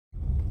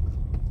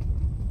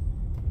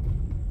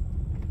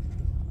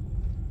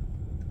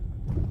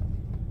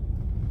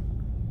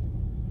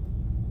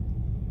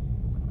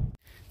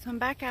So I'm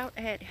back out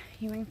at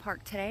Ewing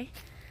Park today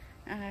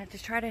to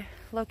try to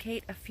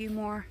locate a few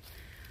more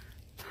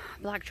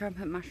black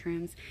trumpet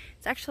mushrooms.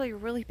 It's actually a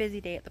really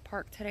busy day at the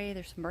park today.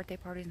 There's some birthday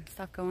parties and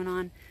stuff going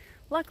on.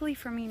 Luckily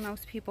for me,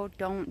 most people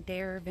don't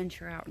dare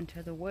venture out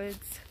into the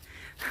woods.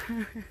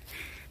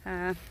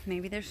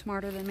 Maybe they're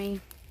smarter than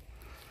me.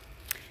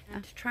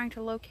 I'm just trying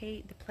to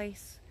locate the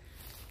place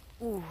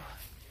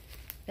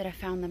that I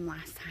found them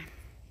last time.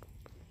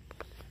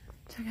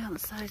 Check out the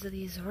size of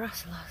these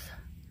rustlers.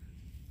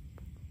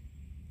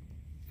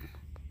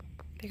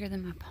 Bigger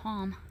than my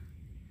palm.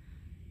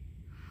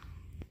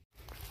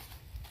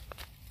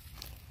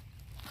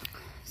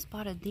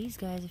 Spotted these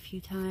guys a few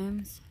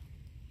times.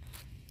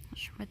 Not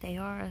sure what they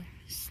are.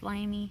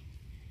 Slimy.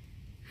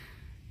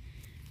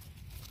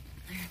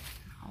 They're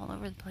all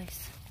over the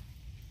place.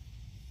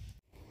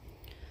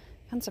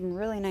 Found some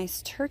really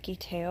nice turkey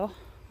tail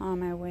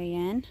on my way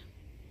in.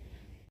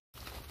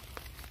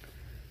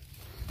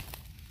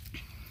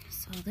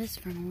 Saw this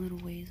from a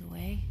little ways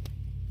away.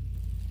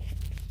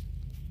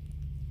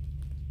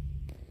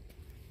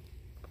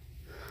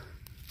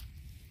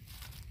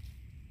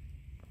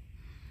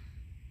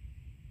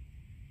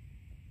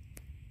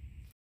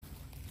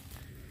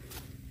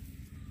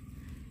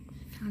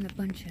 Found a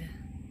bunch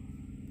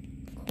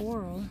of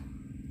coral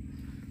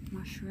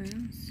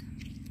mushrooms.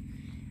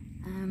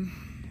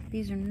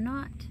 These are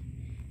not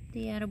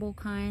the edible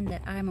kind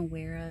that I'm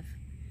aware of.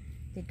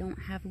 They don't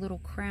have little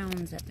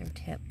crowns at their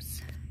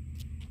tips.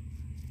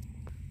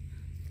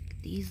 Look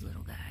at these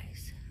little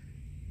guys.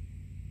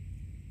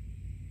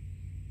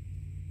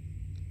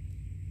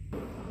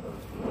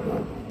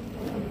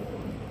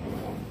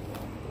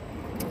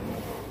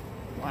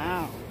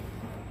 Wow.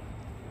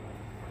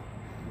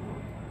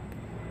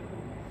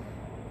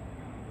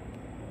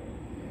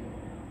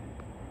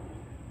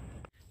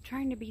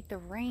 Trying to beat the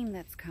rain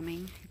that's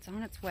coming. It's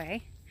on its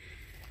way.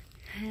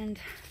 And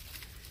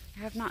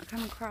I have not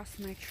come across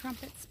my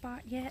trumpet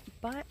spot yet,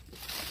 but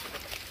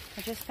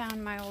I just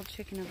found my old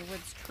chicken of the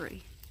woods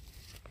tree.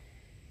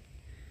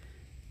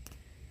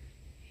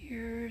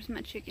 Here's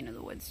my chicken of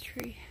the woods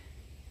tree.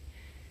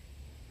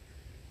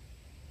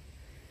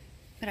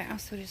 But I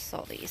also just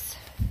saw these.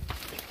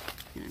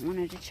 And I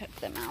wanted to check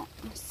them out.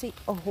 Let's see.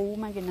 Oh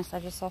my goodness,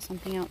 I just saw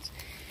something else.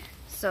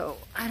 So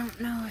I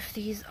don't know if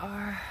these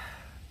are...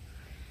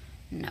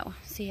 No.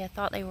 See, I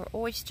thought they were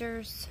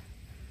oysters,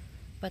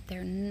 but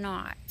they're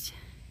not.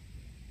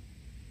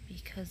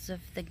 Because of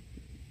the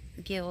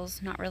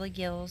gills. Not really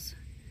gills,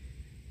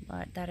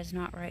 but that is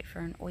not right for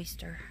an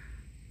oyster.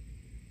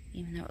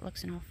 Even though it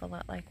looks an awful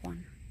lot like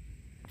one.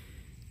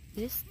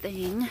 This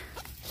thing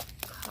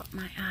caught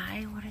my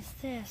eye. What is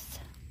this?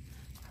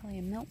 Probably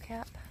a milk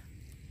cap.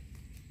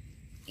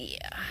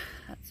 Yeah,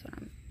 that's what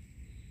I'm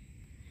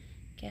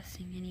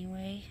guessing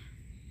anyway.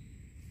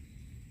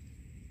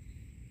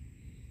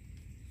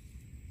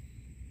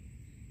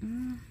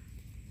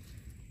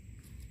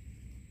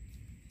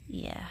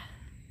 Yeah.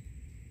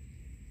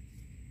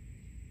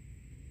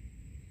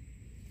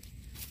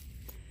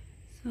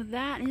 So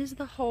that is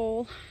the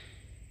hole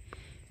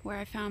where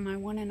I found my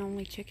one and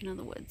only chicken of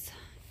the woods.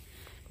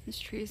 This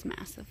tree is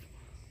massive.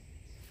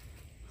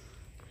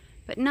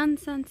 But none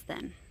since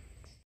then.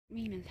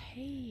 Mean as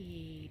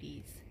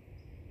Hades.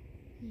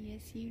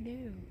 Yes, you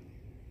do.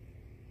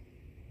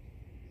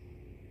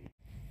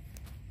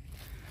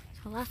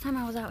 So last time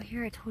I was out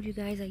here, I told you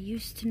guys I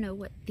used to know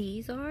what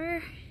these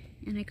are,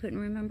 and I couldn't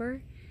remember.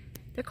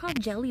 They're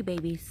called jelly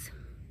babies.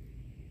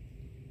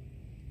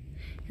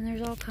 And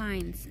there's all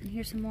kinds. And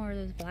here's some more of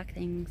those black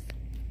things.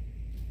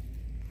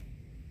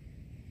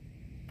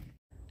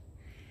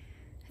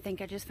 I think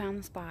I just found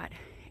the spot,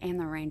 and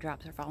the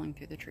raindrops are falling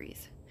through the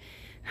trees.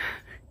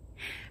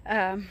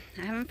 I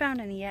haven't found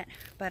any yet,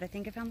 but I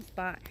think I found the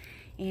spot,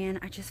 and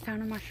I just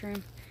found a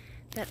mushroom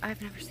that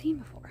I've never seen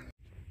before.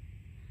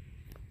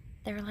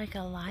 They're like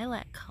a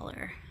lilac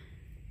color,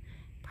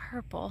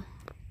 purple,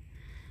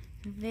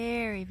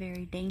 very,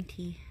 very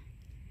dainty.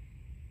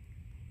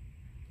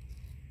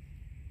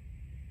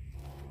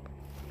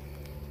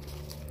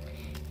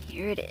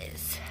 Here it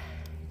is.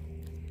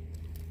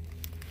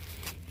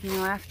 You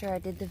know, after I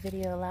did the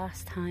video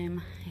last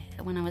time,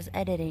 when I was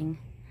editing,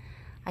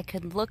 I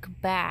could look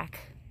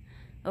back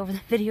over the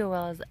video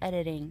while I was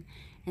editing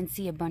and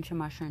see a bunch of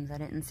mushrooms I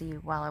didn't see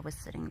while I was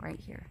sitting right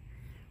here.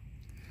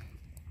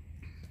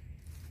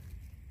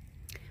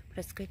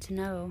 But it's good to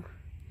know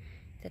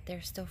that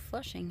they're still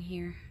flushing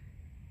here.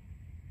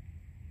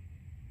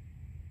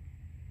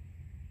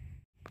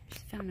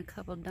 Just found a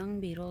couple dung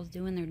beetles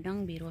doing their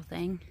dung beetle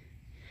thing.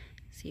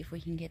 See if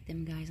we can get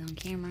them guys on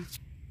camera.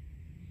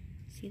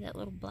 See that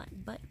little black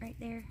butt right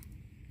there?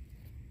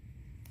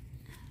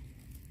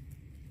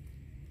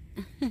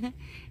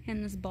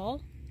 And this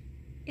ball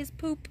is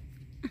poop.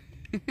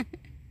 There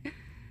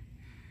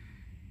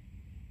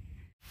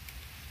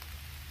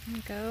we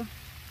go.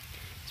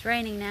 It's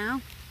raining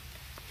now.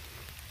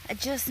 I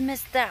just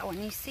missed that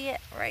one. You see it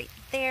right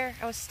there?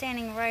 I was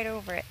standing right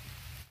over it.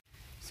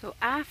 So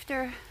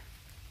after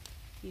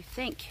you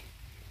think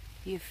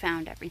you've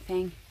found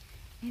everything,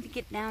 you need to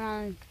get down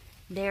on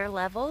their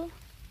level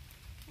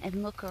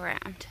and look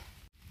around.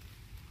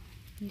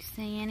 You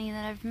see any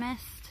that I've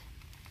missed?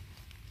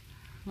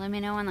 Let me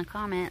know in the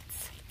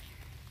comments.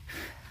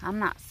 I'm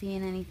not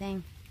seeing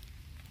anything.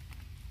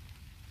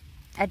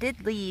 I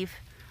did leave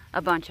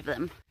a bunch of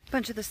them. A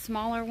bunch of the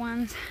smaller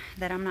ones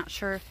that I'm not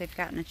sure if they've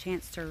gotten a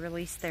chance to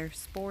release their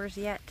spores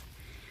yet.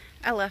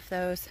 I left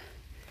those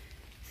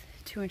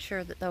to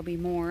ensure that there'll be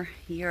more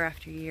year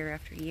after year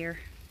after year.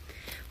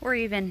 Or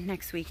even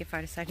next week if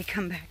I decide to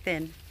come back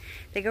then.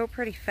 They go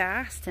pretty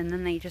fast and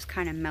then they just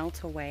kind of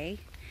melt away.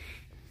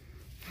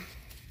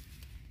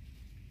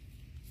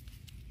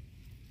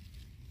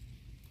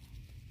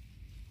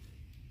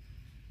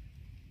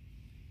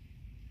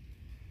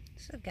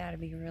 This has got to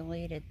be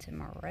related to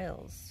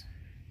morels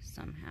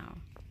somehow.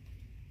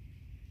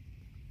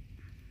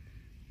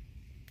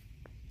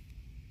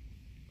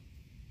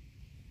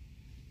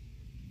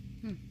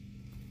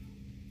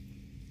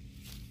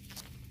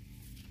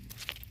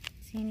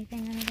 See anything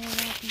under there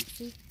that I can't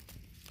see?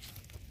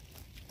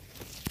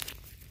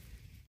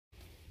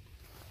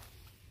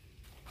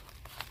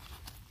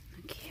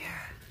 Look here.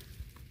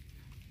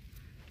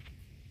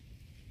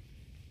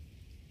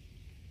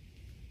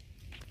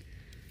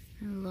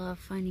 I love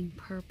finding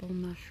purple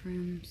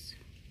mushrooms,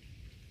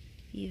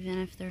 even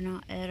if they're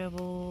not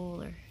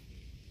edible or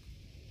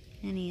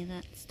any of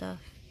that stuff.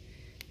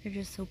 They're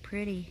just so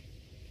pretty.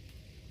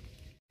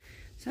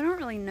 So I don't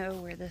really know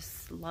where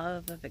this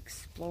love of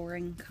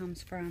exploring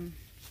comes from.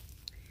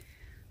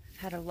 I've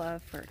had a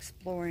love for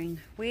exploring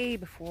way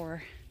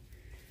before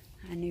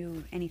I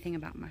knew anything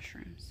about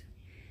mushrooms.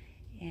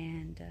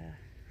 And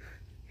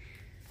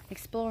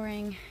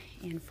exploring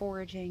and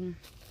foraging,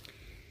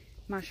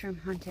 mushroom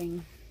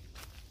hunting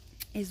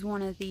is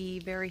one of the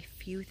very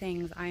few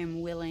things I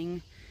am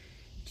willing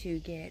to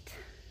get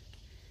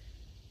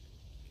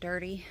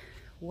dirty,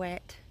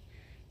 wet,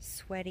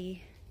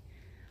 sweaty,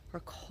 or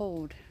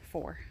cold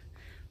for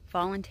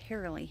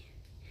voluntarily.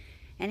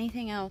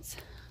 Anything else,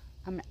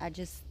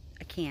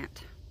 I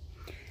can't.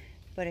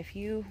 But if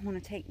you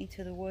want to take me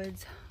to the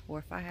woods, or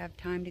if I have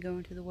time to go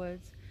into the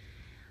woods,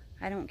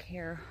 I don't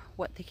care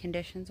what the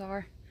conditions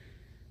are,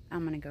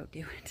 I'm gonna go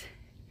do it.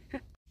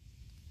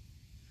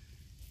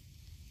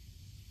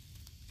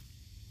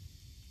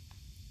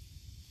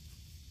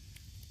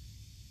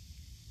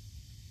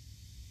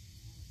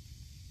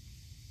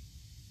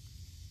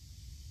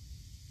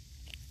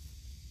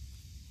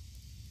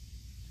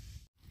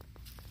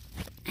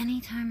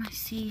 Anytime I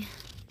see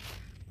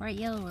bright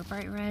yellow or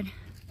bright red,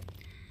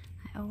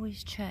 I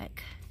always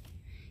check.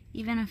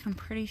 Even if I'm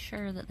pretty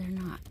sure that they're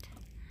not,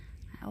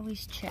 I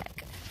always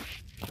check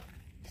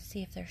to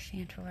see if they're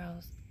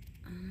chanterelles.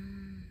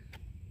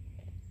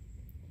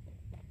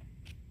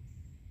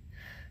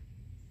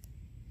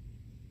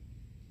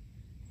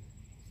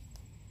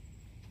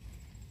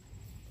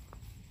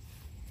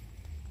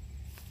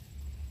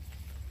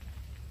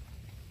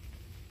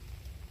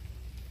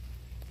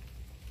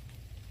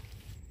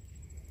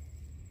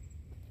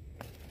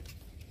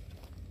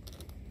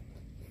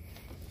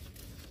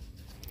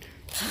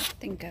 I don't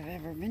think I've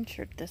ever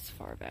ventured this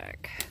far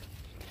back.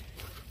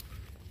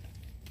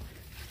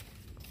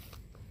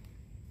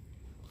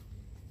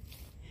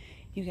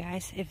 You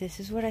guys, if this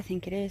is what I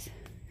think it is,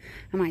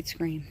 I might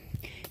scream.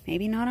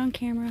 Maybe not on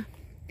camera,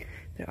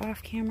 but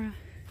off camera.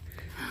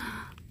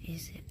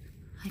 Is it?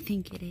 I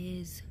think it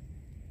is.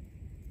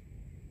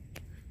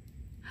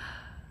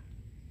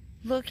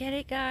 Look at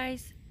it,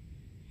 guys.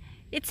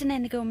 It's an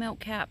indigo milk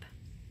cap.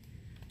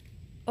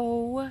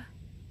 Oh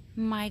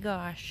my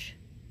gosh.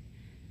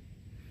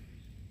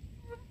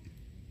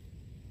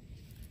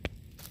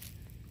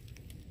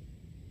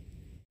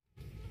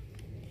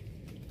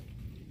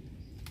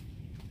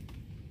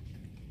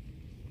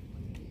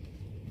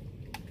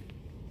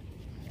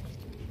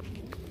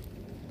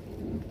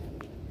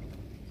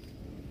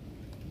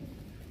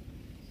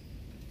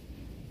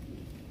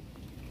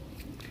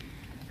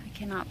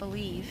 I cannot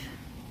believe.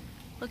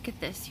 Look at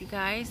this, you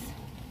guys.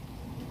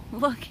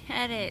 Look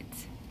at it.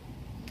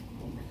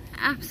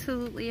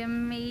 Absolutely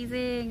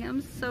amazing.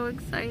 I'm so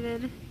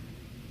excited.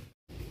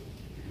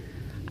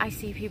 I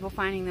see people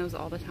finding those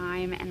all the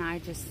time, and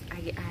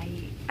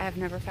I've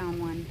never found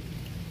one.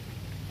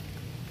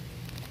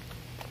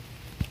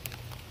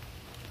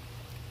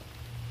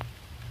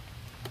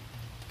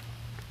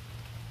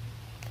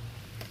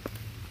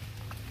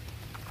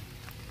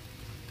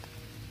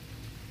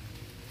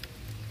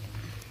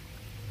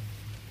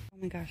 Oh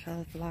my gosh,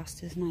 I've lost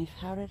his knife.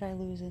 How did I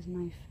lose his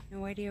knife?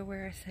 No idea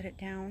where I set it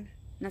down.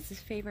 And that's his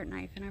favorite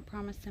knife, and I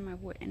promised him I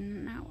wouldn't.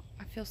 And now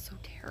I feel so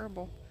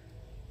terrible.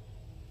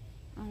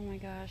 Oh my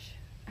gosh.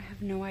 I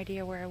have no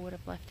idea where I would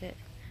have left it.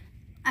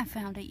 I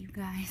found it, you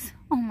guys.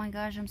 Oh my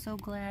gosh, I'm so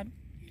glad.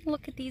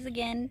 Look at these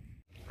again.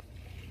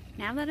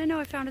 Now that I know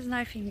I found his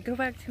knife, I can go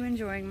back to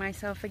enjoying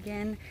myself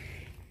again.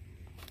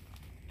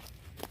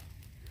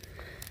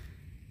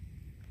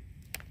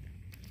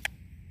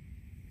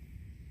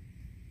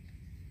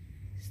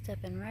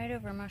 Stepping right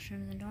over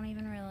mushrooms and don't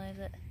even realize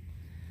it.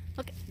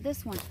 Look at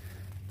this one.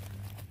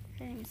 I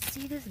didn't even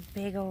see this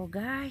big old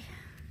guy.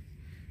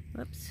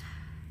 Whoops.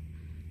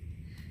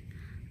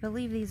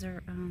 believe these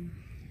are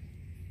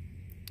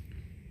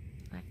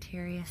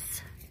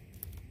Lactarius.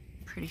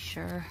 Pretty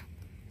sure.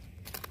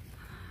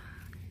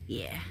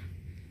 Yeah,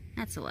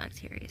 that's a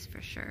Lactarius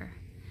for sure.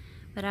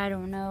 But I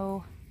don't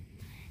know.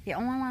 The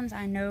only ones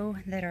I know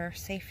that are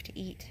safe to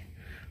eat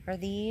are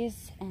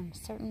these and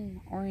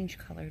certain orange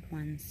colored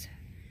ones.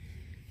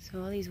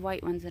 So all these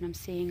white ones that I'm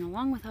seeing,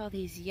 along with all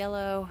these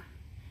yellow,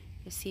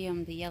 you see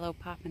them, the yellow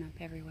popping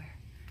up everywhere.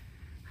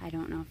 I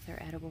don't know if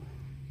they're edible.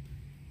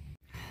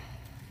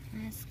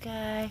 This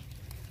guy,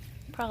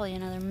 probably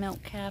another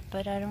milk cap,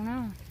 but I don't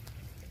know.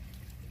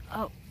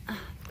 Oh,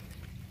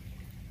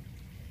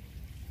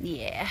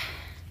 yeah,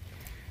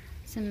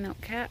 some milk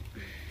cap.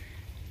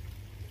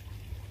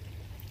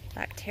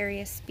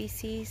 Lactarius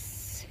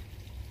species.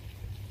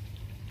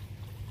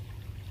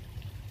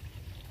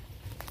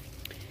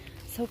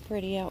 So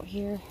pretty out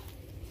here.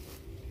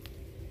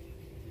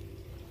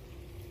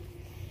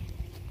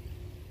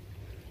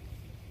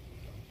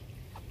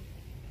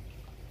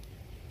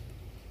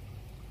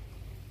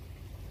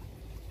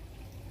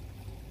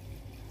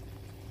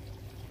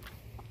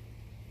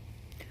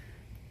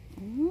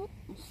 Ooh,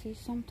 I see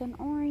something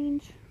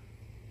orange.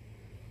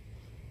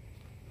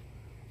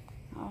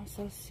 I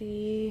also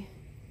see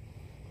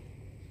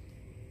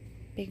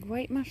big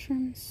white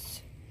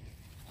mushrooms.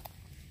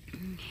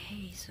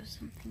 Okay, so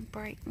something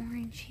bright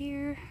orange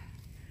here.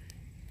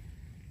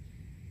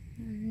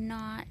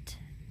 Not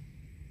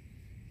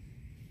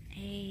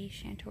a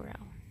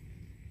chanterelle,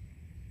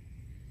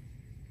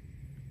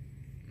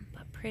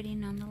 but pretty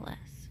nonetheless.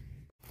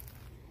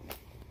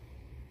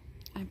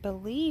 I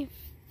believe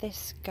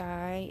this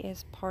guy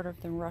is part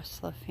of the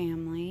Russula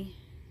family,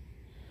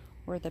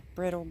 or the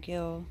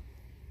brittlegill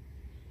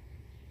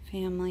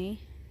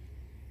family.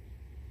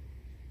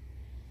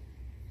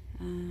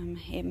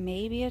 It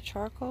may be a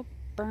charcoal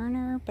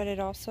burner, but it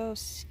also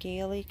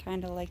scaly,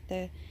 kind of like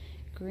the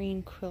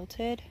green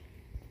quilted.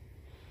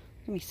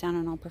 Look at me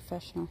sounding all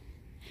professional.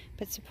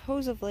 But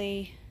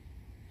supposedly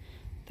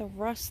the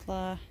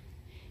Russula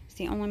is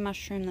the only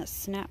mushroom that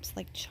snaps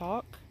like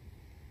chalk.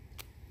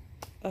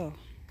 Oh,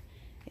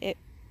 it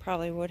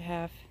probably would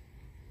have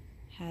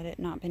had it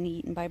not been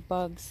eaten by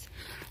bugs.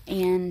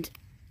 And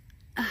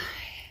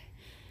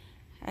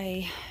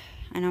I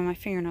know my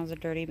fingernails are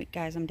dirty, but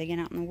guys, I'm digging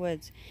out in the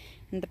woods.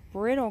 And the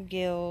brittle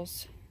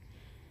gills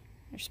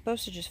are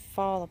supposed to just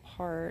fall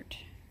apart.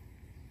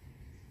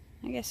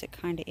 I guess it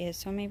kind of is,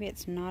 so maybe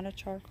it's not a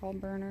charcoal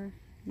burner.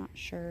 Not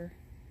sure.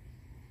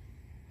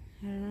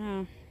 I don't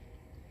know.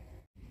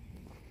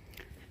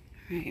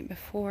 Alright,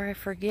 before I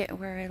forget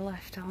where I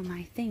left all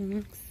my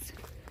things.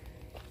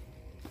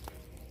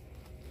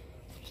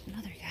 There's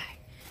another guy.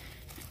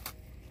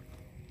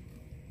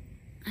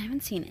 I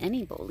haven't seen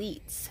any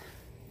boletes.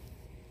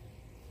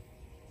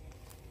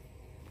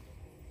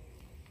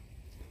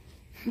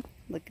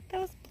 Look at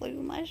those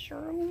blue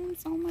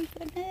mushrooms. Oh my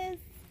goodness.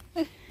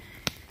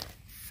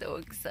 So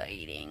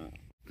exciting.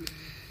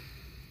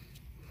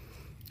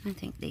 I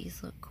think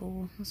these look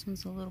cool. This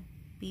one's a little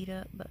beat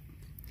up, but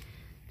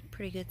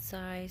pretty good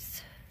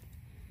size.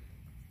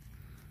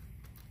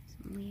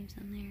 Some leaves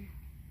in there.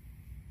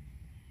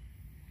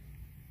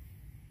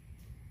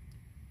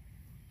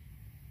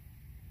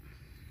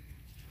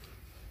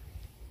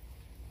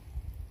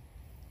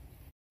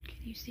 Can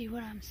you see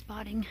what I'm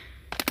spotting?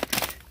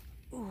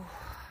 Ooh.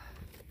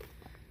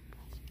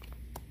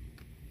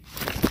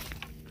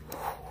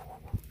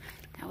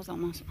 That was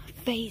almost my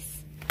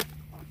face.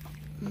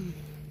 I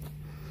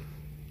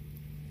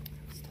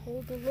was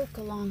told to look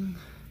along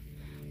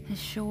the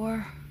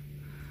shore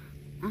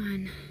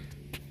on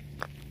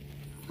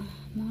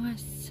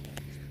moss.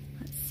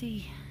 Let's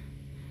see.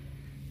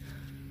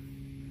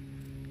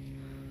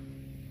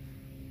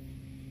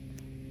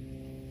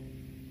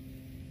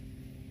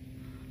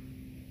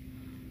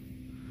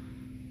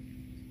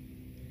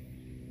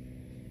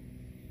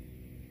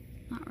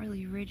 Not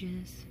really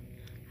ridges.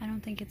 I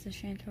don't think it's a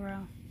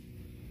chanterelle.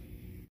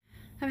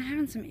 I've been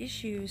having some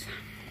issues.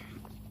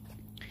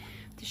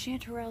 The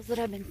chanterelles that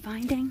I've been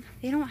finding,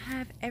 they don't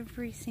have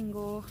every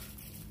single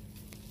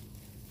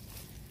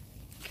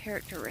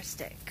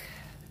characteristic.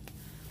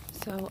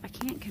 So I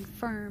can't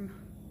confirm,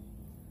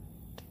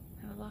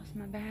 I lost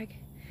my bag,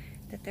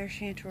 that they're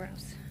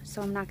chanterelles.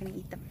 So I'm not going to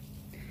eat them.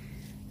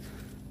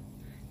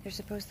 They're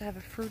supposed to have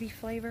a fruity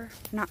flavor.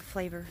 Not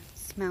flavor,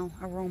 smell,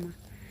 aroma.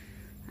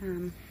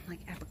 Like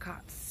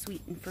apricots,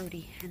 sweet and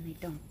fruity, and they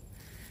don't.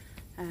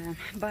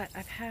 But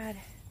I've had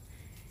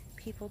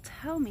people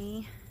tell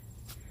me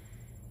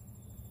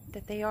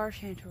that they are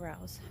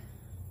chanterelles,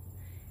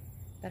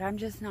 but I'm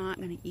just not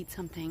going to eat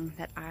something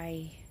that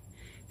I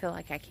feel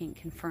like I can't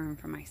confirm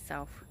for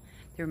myself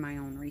through my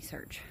own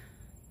research.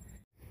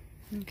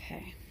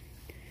 Okay,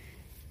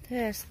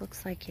 this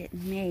looks like it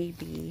may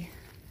be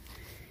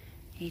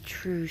a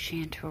true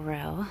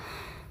chanterelle.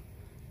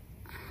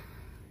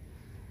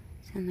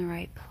 It's in the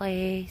right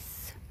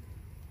place,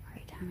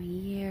 right time of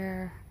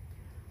year.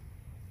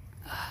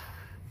 Ugh.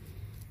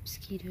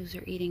 Mosquitoes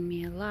are eating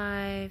me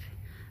alive.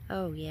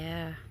 Oh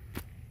yeah.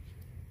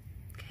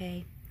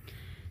 Okay,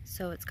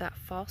 so it's got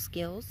false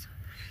gills.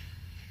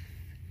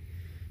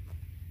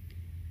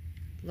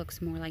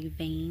 looks more like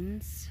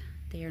veins.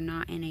 They are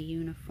not in a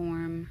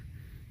uniform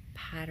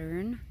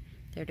pattern.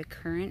 They're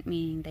decurrent,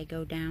 meaning they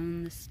go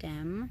down the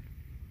stem.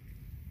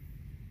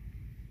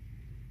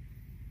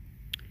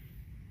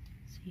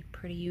 See,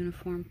 pretty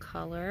uniform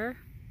color.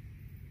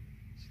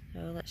 So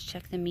let's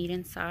check the meat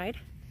inside.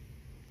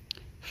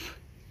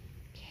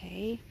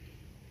 Okay.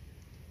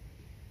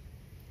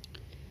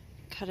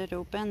 Cut it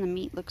open. The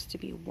meat looks to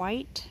be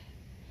white.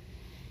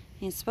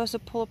 And it's supposed to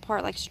pull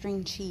apart like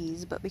string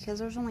cheese, but because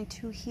there's only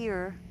 2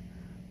 here,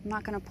 I'm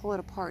not going to pull it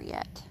apart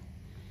yet.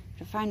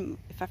 If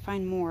I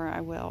find more,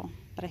 I will.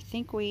 But I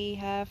think we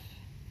have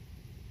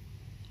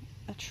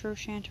a true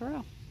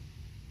chanterelle.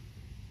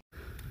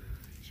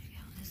 Check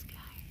out this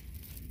guy.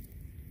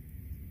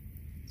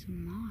 It's a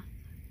moth.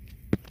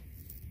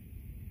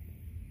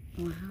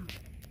 Wow.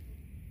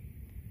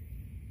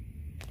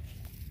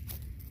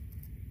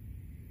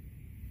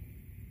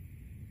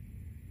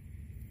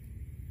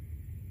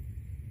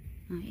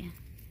 Oh yeah.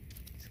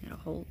 He's got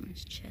a hole in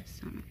his chest.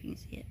 I don't know if you can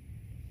see it.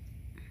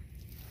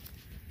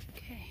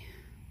 Okay.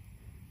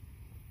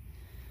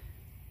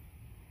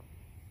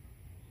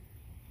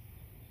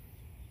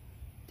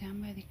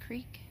 Down by the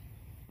creek.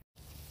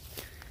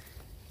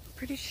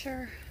 Pretty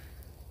sure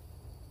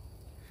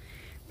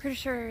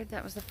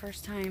that was the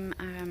first time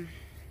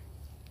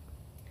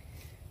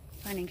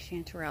finding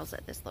chanterelles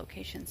at this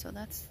location, so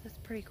that's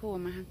pretty cool.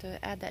 I'm gonna have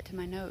to add that to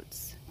my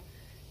notes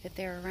if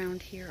they're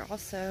around here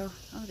also.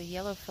 Oh, the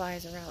yellow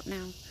flies are out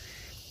now.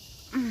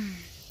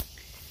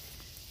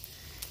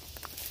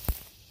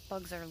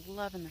 Bugs are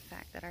loving the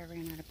fact that I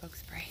ran out of bug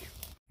spray.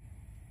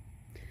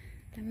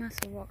 I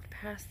must have walked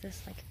past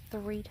this like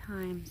 3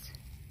 times.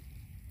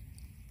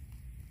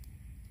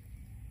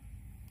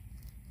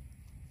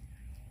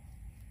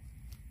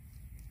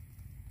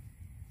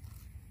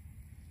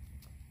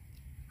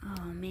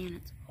 Oh man,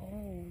 it's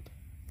old.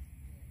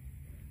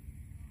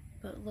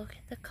 But look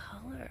at the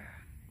color.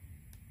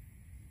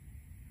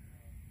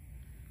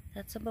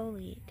 That's a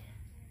bolete.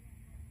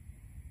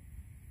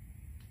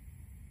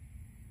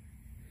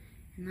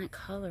 And that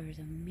color is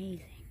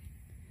amazing.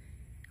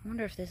 I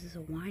wonder if this is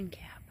a wine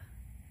cap.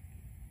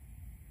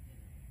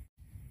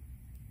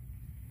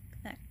 Look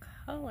at that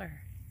color.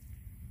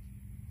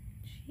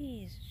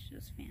 Jeez, it's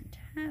just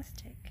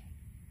fantastic.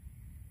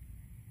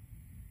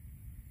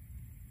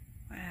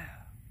 Wow.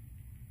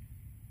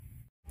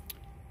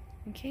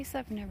 In case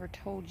I've never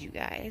told you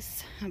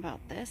guys about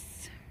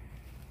this,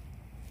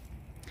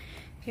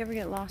 if you ever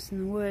get lost in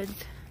the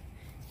woods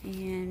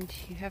and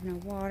you have no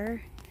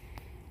water,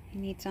 you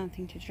need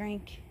something to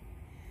drink,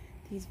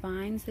 these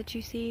vines that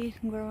you see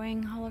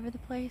growing all over the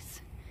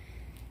place,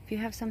 if you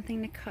have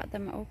something to cut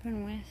them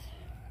open with,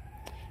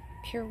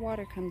 pure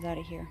water comes out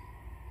of here.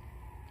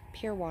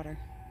 Pure water.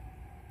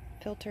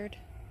 Filtered,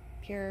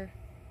 pure,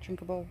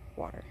 drinkable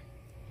water.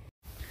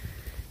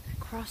 I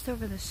crossed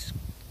over this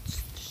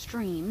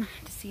stream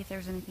to see if there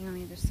was anything on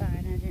the other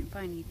side, and I didn't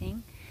find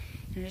anything.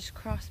 And I just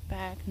crossed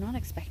back, not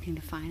expecting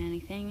to find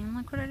anything, and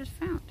look what I just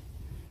found.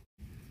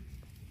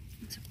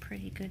 It's a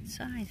pretty good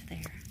size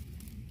there.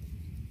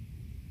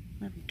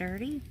 A little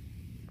dirty.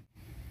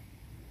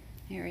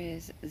 There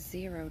is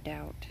zero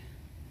doubt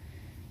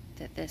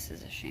that this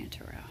is a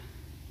chanterelle.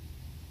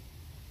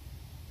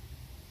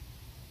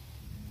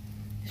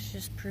 This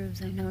just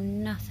proves I know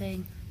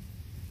nothing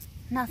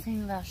about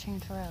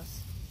chanterelles.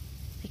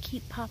 They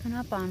keep popping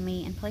up on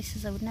me in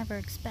places I would never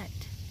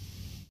expect.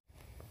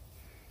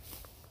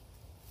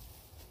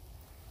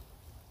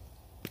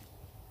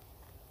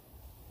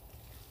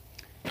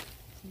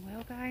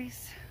 Well,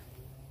 guys,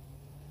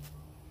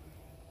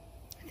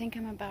 I think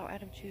I'm about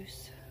out of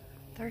juice.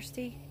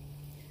 Thirsty?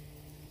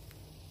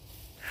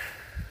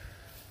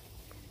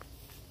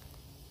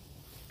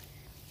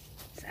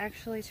 It's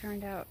actually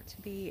turned out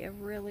to be a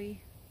really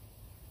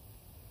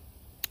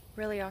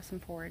awesome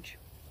forage.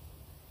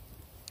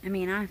 I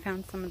mean, I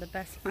found some of the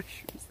best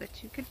mushrooms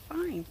that you could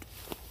find.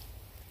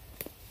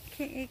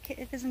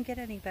 It doesn't get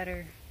any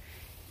better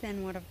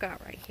than what I've got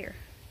right here.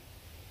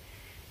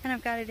 And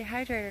I've got a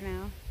dehydrator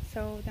now,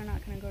 so they're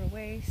not going to go to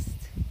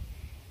waste.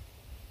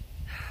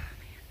 Oh,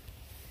 man.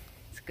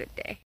 It's a good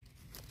day.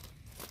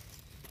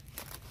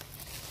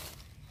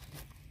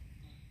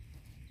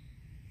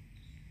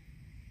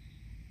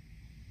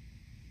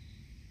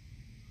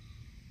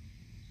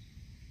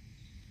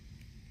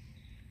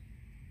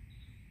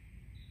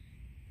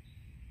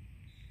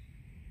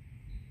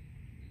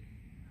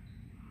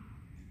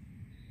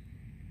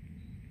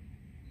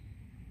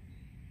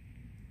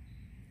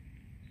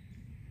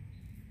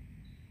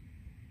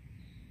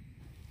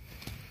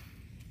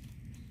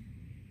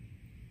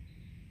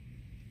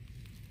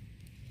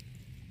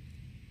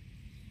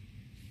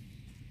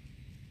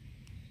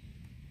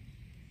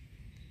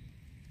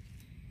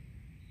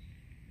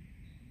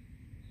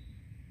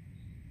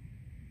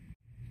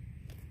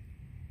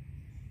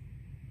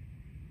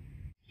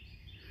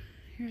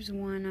 Here's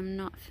one I'm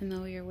not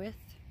familiar with.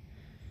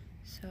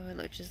 So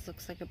it just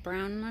looks like a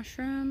brown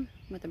mushroom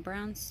with a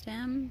brown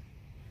stem,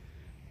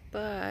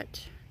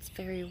 but it's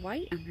very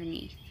white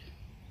underneath.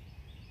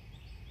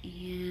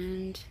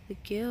 And the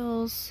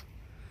gills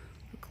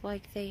look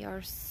like they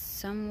are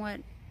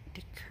somewhat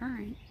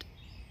decurrent.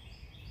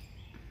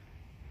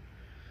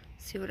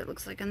 See what it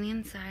looks like on the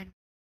inside.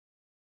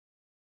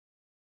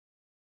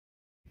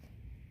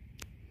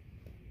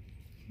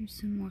 Here's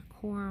some more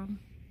coral.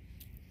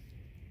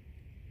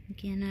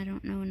 Again, I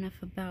don't know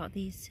enough about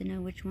these to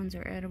know which ones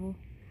are edible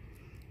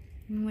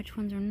and which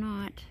ones are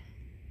not.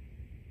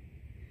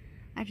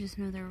 I just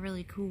know they're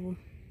really cool.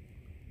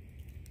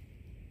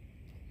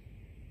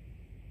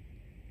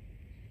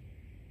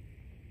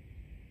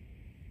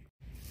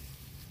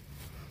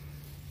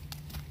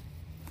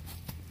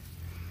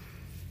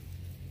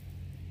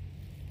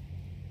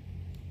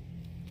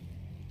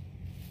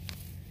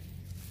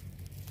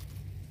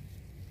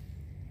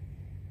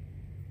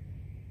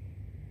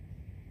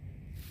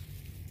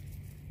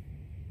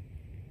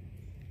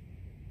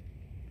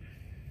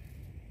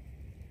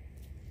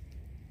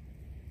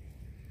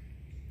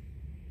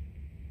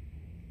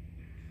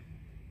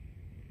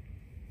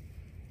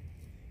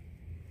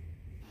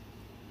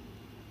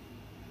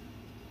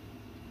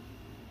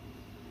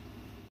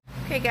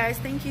 Okay guys,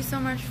 thank you so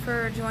much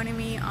for joining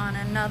me on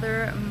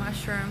another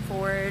mushroom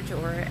forage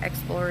or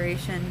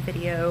exploration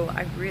video.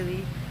 I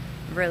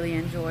really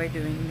enjoy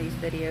doing these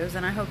videos,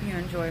 and I hope you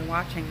enjoy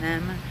watching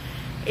them.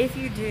 If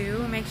you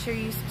do, make sure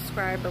you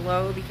subscribe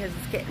below, because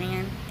it's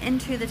getting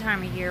into the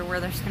time of year where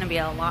there's going to be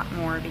a lot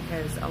more,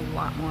 because a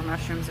lot more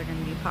mushrooms are going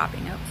to be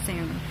popping up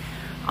soon.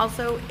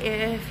 Also,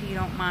 if you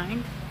don't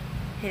mind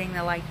hitting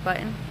the like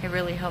button, it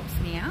really helps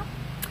me out.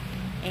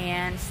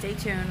 And stay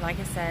tuned, like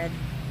I said,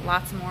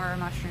 lots more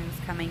mushrooms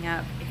coming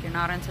up. If you're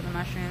not into the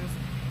mushrooms,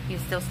 you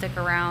still stick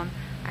around.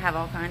 I have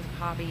all kinds of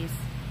hobbies,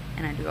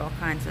 and I do all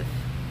kinds of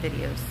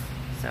videos.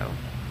 So,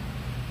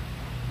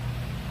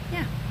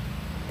 yeah.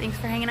 Thanks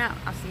for hanging out.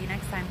 I'll see you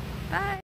next time. Bye.